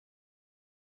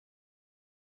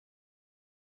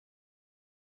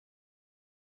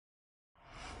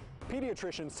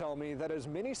Pediatricians tell me that as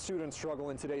many students struggle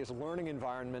in today's learning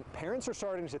environment, parents are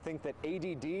starting to think that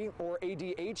ADD or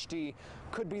ADHD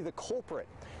could be the culprit.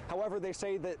 However, they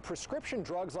say that prescription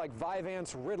drugs like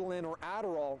Vyvanse, Ritalin, or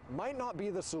Adderall might not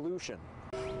be the solution.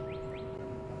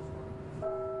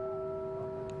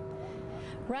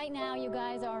 Right now, you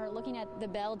guys are looking at the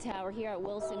bell tower here at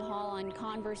Wilson Hall on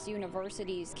Converse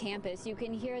University's campus. You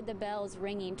can hear the bells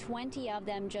ringing. 20 of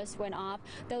them just went off.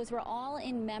 Those were all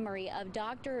in memory of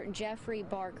Dr. Jeffrey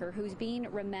Barker, who's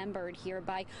being remembered here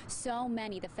by so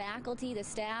many, the faculty, the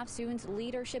staff, students,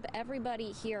 leadership,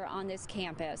 everybody here on this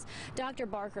campus. Dr.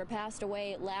 Barker passed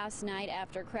away last night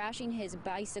after crashing his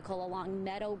bicycle along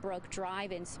Meadowbrook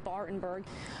Drive in Spartanburg.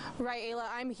 Right, Ayla,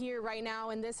 I'm here right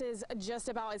now, and this is just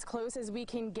about as close as we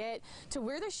can get to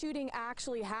where the shooting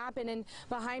actually happened. And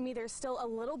behind me, there's still a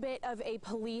little bit of a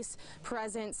police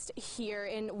presence here,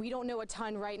 and we don't know a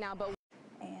ton right now, but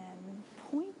and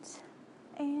point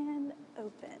and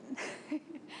open.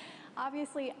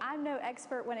 Obviously, I'm no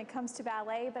expert when it comes to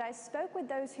ballet, but I spoke with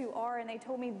those who are, and they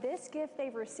told me this gift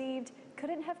they've received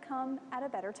couldn't have come at a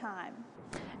better time.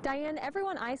 Diane,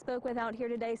 everyone I spoke with out here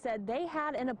today said they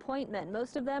had an appointment.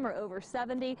 Most of them are over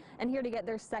 70 and here to get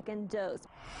their second dose.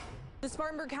 The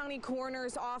Spartanburg County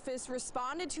Coroner's Office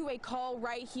responded to a call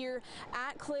right here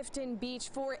at Clifton Beach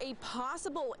for a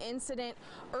possible incident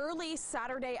early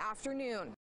Saturday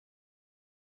afternoon.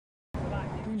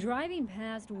 Driving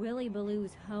past Willie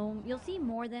Ballew's home, you'll see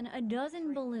more than a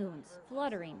dozen balloons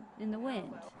fluttering in the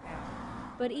wind.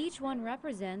 But each one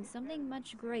represents something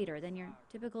much greater than your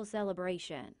typical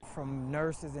celebration. From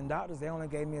nurses and doctors, they only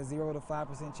gave me a 0 to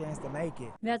 5% chance to make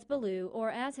it. That's Ballew, or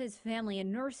as his family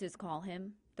and nurses call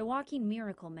him, the walking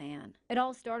miracle man. It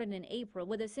all started in April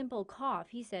with a simple cough.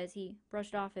 He says he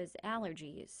brushed off his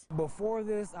allergies. Before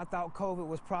this, I thought COVID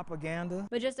was propaganda.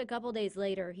 But just a couple days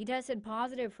later, he tested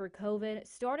positive for COVID,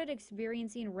 started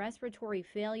experiencing respiratory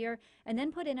failure, and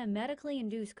then put in a medically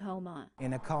induced coma.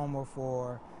 In a coma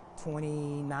for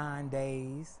 29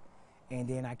 days, and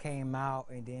then I came out,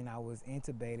 and then I was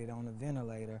intubated on a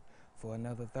ventilator for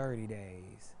another 30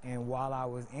 days. And while I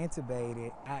was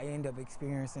intubated, I ended up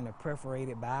experiencing a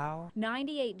perforated bowel.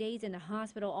 98 days in the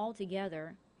hospital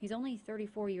altogether. He's only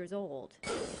 34 years old.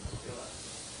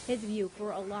 His view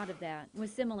for a lot of that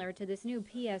was similar to this new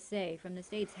PSA from the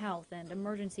state's health and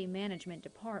emergency management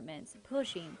departments,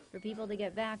 pushing for people to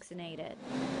get vaccinated.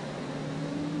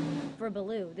 For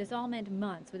Ballew, this all meant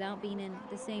months without being in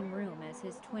the same room as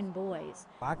his twin boys.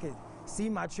 I could see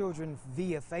my children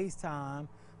via FaceTime,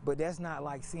 but that's not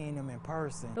like seeing them in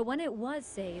person. But when it was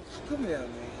safe, Come here, man.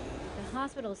 The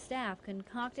hospital staff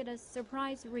concocted a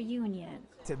surprise reunion.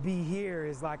 To be here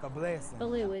is like a blessing.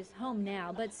 Ballew is home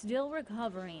now, but still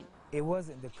recovering. It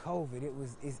wasn't the COVID,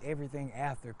 it's everything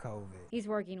after COVID. He's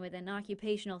working with an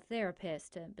occupational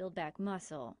therapist to build back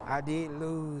muscle. I did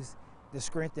lose the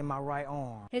strength in my right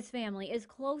arm. His family is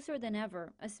closer than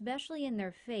ever, especially in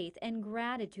their faith and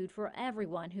gratitude for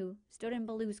everyone who stood in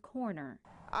Ballew's corner.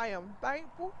 I am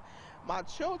thankful. My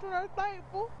children are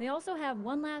thankful. They also have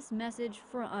one last message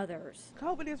for others.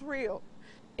 COVID is real.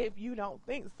 If you don't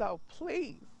think so,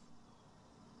 please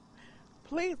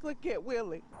look at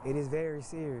Willie. It is very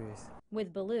serious.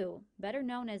 With Ballew, better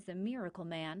known as the Miracle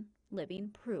Man, living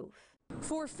proof.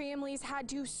 4 families had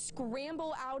to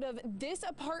scramble out of this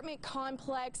apartment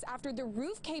complex after the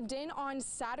roof caved in on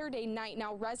Saturday night.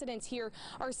 Now, residents here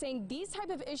are saying these type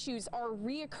of issues are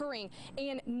reoccurring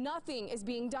and nothing is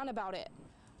being done about it.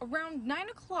 Around 9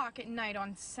 o'clock at night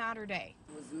on Saturday.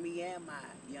 It was me and my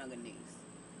younger niece.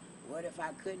 What if I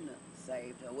couldn't have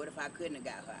saved her? What if I couldn't have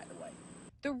got her out of the way?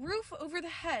 The roof over the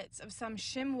heads of some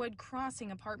Shimwood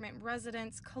Crossing apartment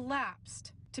residents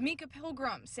collapsed. Tamika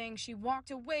Pilgrim saying she walked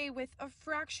away with a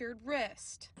fractured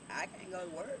wrist. I can't go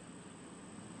to work.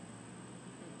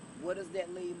 What does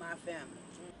that leave my family?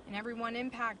 And everyone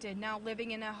impacted now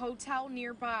living in a hotel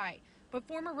nearby. But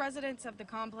former residents of the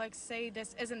complex say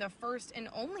this isn't the first and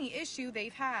only issue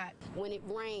they've had. When it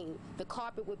rained, the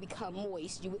carpet would become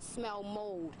moist. You would smell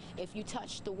mold. If you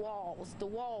touched the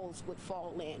walls would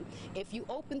fall in. If you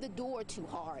opened the door too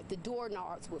hard, the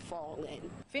doorknobs would fall in.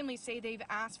 Families say they've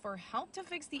asked for help to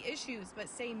fix the issues, but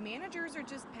say managers are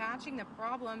just patching the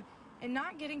problem and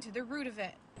not getting to the root of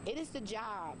it. It is the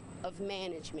job of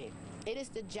management. It is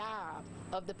the job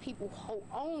of the people who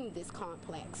own this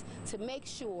complex to make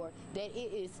sure that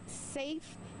it is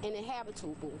safe and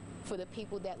inhabitable for the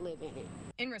people that live in it.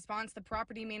 In response, the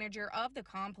property manager of the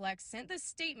complex sent this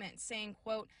statement saying,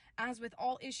 quote, "As with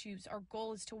all issues, our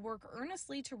goal is to work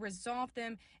earnestly to resolve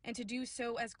them and to do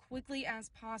so as quickly as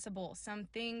possible. Some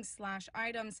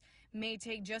things/items may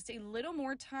take just a little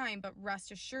more time, but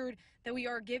rest assured that we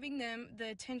are giving them the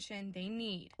attention they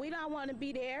need." We don't want to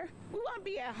be there. We want to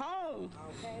be at home.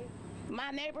 Okay.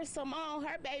 My neighbor Simone,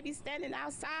 her baby standing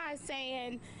outside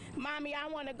saying, "Mommy, I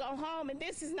want to go home, and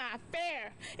this is not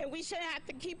fair. And we shouldn't have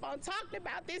to keep on talking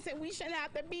about this, and we shouldn't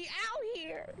have to be out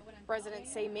here."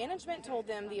 Residents say management told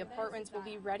them the apartments will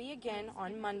be ready again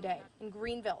on Monday. In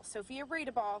Greenville, Sophia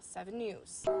Radeball, 7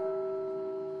 News.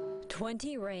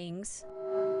 20 rings.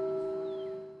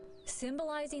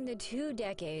 Symbolizing the 2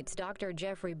 decades Dr.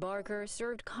 Jeffrey Barker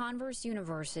served Converse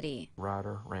University.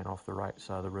 Rider ran off the right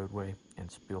side of the roadway and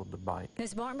spilled the bike. The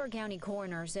Spartanburg County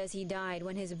coroner says he died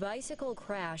when his bicycle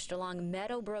crashed along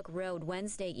Meadowbrook Road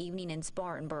Wednesday evening in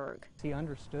Spartanburg. He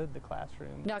understood the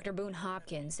classroom. Dr. Boone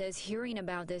Hopkins says hearing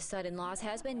about this sudden loss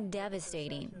has been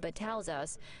devastating, but tells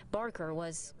us Barker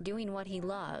was doing what he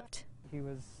loved. He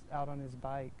was out on his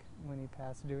bike when he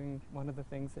passed, doing one of the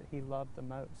things that he loved the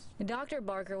most. Dr.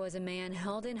 Barker was a man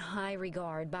held in high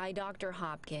regard by Dr.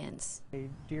 Hopkins. A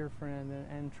dear friend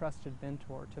and trusted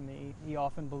mentor to me. He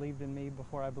often believed in me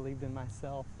before I believed in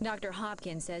myself. Dr.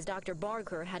 Hopkins says Dr.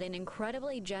 Barker had an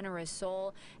incredibly generous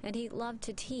soul and he loved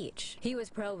to teach. He was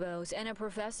provost and a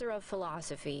professor of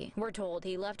philosophy. We're told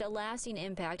he left a lasting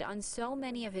impact on so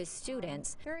many of his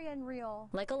students. Very unreal.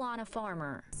 Like Alana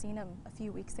Farmer. Seen him a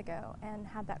few weeks ago and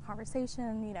had that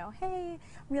conversation, you know, hey,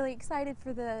 I'm really excited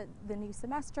for the new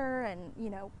semester and, you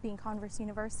know, being Converse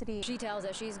University. She tells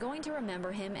us she's going to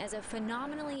remember him as a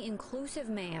phenomenally inclusive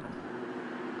man.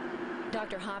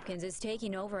 Dr. Hopkins is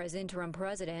taking over as interim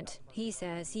president. He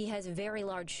says he has very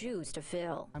large shoes to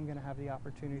fill. I'm going to have the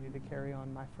opportunity to carry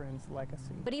on my friend's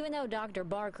legacy. But even though Dr.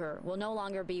 Barker will no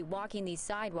longer be walking these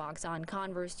sidewalks on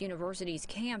Converse University's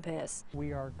campus,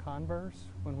 we are Converse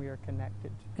when we are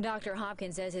connected. Dr.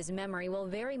 Hopkins says his memory will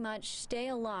very much stay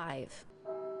alive,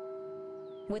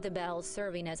 with the bells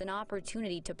serving as an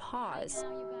opportunity to pause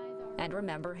and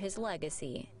remember his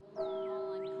legacy.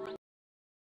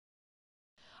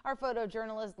 Our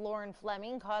photojournalist Lauren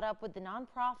Fleming caught up with the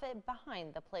nonprofit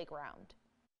behind the playground.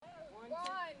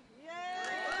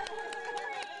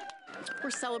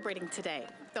 We're celebrating today.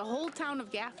 The whole town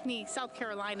of Gaffney, South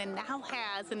Carolina now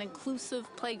has an inclusive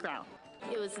playground.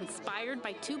 It was inspired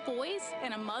by 2 boys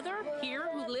and a mother here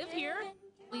who live here.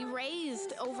 We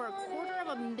raised over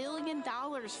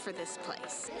 $250,000 for this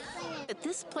place.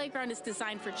 This playground is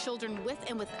designed for children with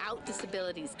and without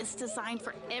disabilities. It's designed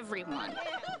for everyone.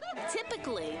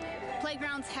 Typically,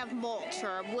 playgrounds have mulch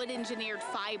or wood-engineered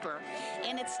fiber,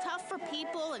 and it's tough for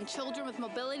people and children with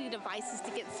mobility devices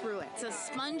to get through it. It's a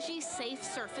spongy, safe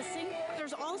surfacing.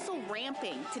 There's also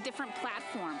ramping to different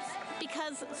platforms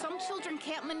because some children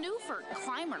can't maneuver,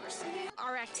 climbers.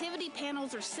 Our activity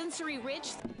panels are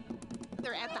sensory-rich.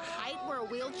 They're at the height where a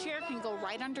wheelchair can go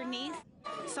right underneath.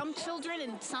 Some children,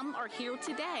 and some are here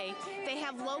today, they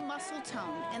have low muscle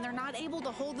tone and they're not able to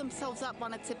hold themselves up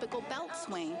on a typical belt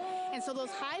swing. And so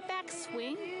those high back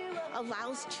swing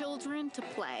allows children to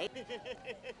play.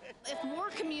 If more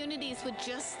communities would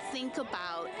just think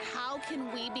about how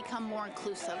can we become more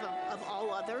inclusive of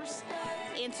all others,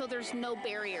 and so there's no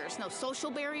barriers, no social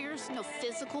barriers, no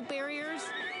physical barriers,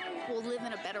 we'll live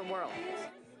in a better world.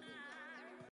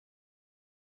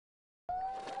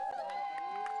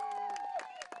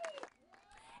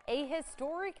 A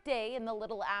historic day in the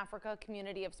Little Africa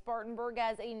community of Spartanburg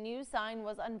as a new sign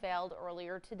was unveiled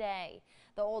earlier today.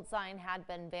 The old sign had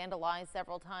been vandalized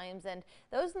several times, and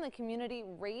those in the community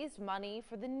raised money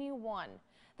for the new one.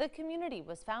 The community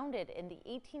was founded in the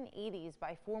 1880s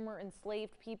by former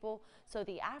enslaved people so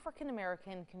the African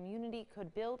American community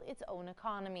could build its own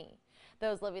economy.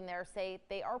 Those living there say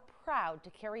they are proud to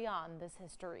carry on this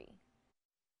history.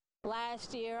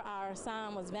 Last year, our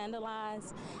sign was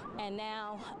vandalized, and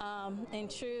now, in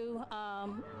true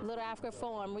Little Africa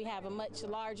form, we have a much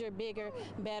larger, bigger,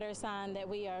 better sign that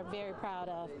we are very proud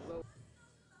of.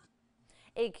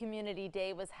 A community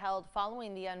day was held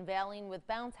following the unveiling with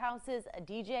bounce houses, a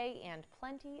DJ, and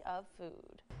plenty of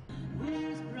food.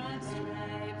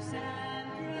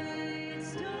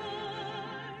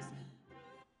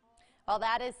 Well,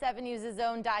 that is 7 News'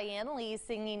 own Diane Lee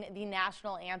singing the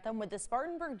national anthem with the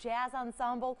Spartanburg Jazz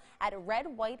Ensemble at Red,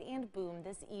 White, and Boom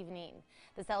this evening.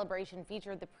 The celebration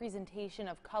featured the presentation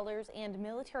of colors and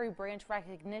military branch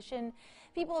recognition.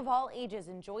 People of all ages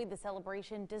enjoyed the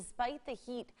celebration despite the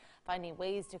heat, finding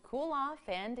ways to cool off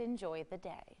and enjoy the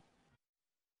day.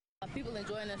 People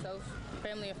enjoying themselves,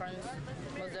 family and friends,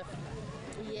 most definitely.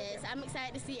 Yes, I'm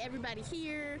excited to see everybody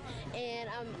here, and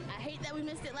I hate that we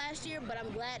missed it last year, but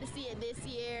I'm glad to see it this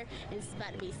year. It's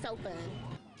about to be so fun.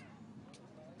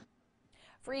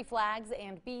 Free flags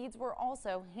and beads were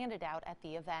also handed out at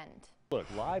the event. Look,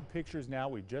 live pictures now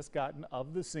we've just gotten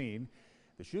of the scene.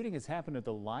 The shooting has happened at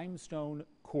the Limestone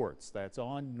Courts. That's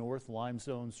on North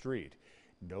Limestone Street.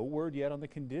 No word yet on the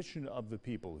condition of the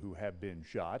people who have been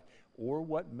shot or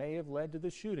what may have led to the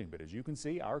shooting. But as you can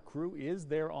see, our crew is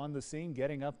there on the scene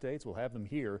getting updates. We'll have them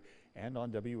here and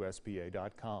on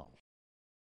WSPA.com.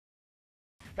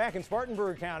 Back in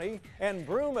Spartanburg County and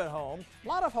Broome at home, a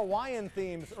lot of Hawaiian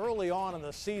themes early on in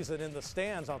the season in the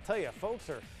stands. I'll tell you, folks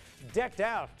are decked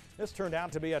out. This turned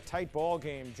out to be a tight ball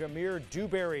game. Jameer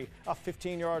Dewberry, a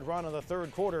 15-yard run in the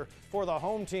third quarter for the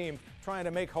home team, trying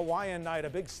to make Hawaiian night a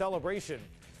big celebration.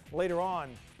 Later on,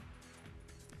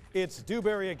 it's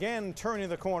Dewberry again turning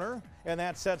the corner, and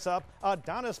that sets up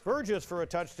Adonis Burgess for a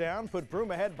touchdown, put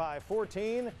Broome ahead by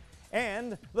 14.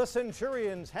 And the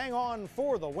Centurions hang on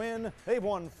for the win. They've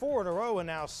won 4 in a row and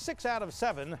now 6 out of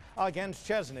 7 against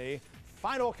Chesney.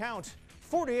 Final count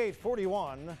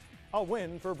 48-41, a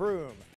win for Broome.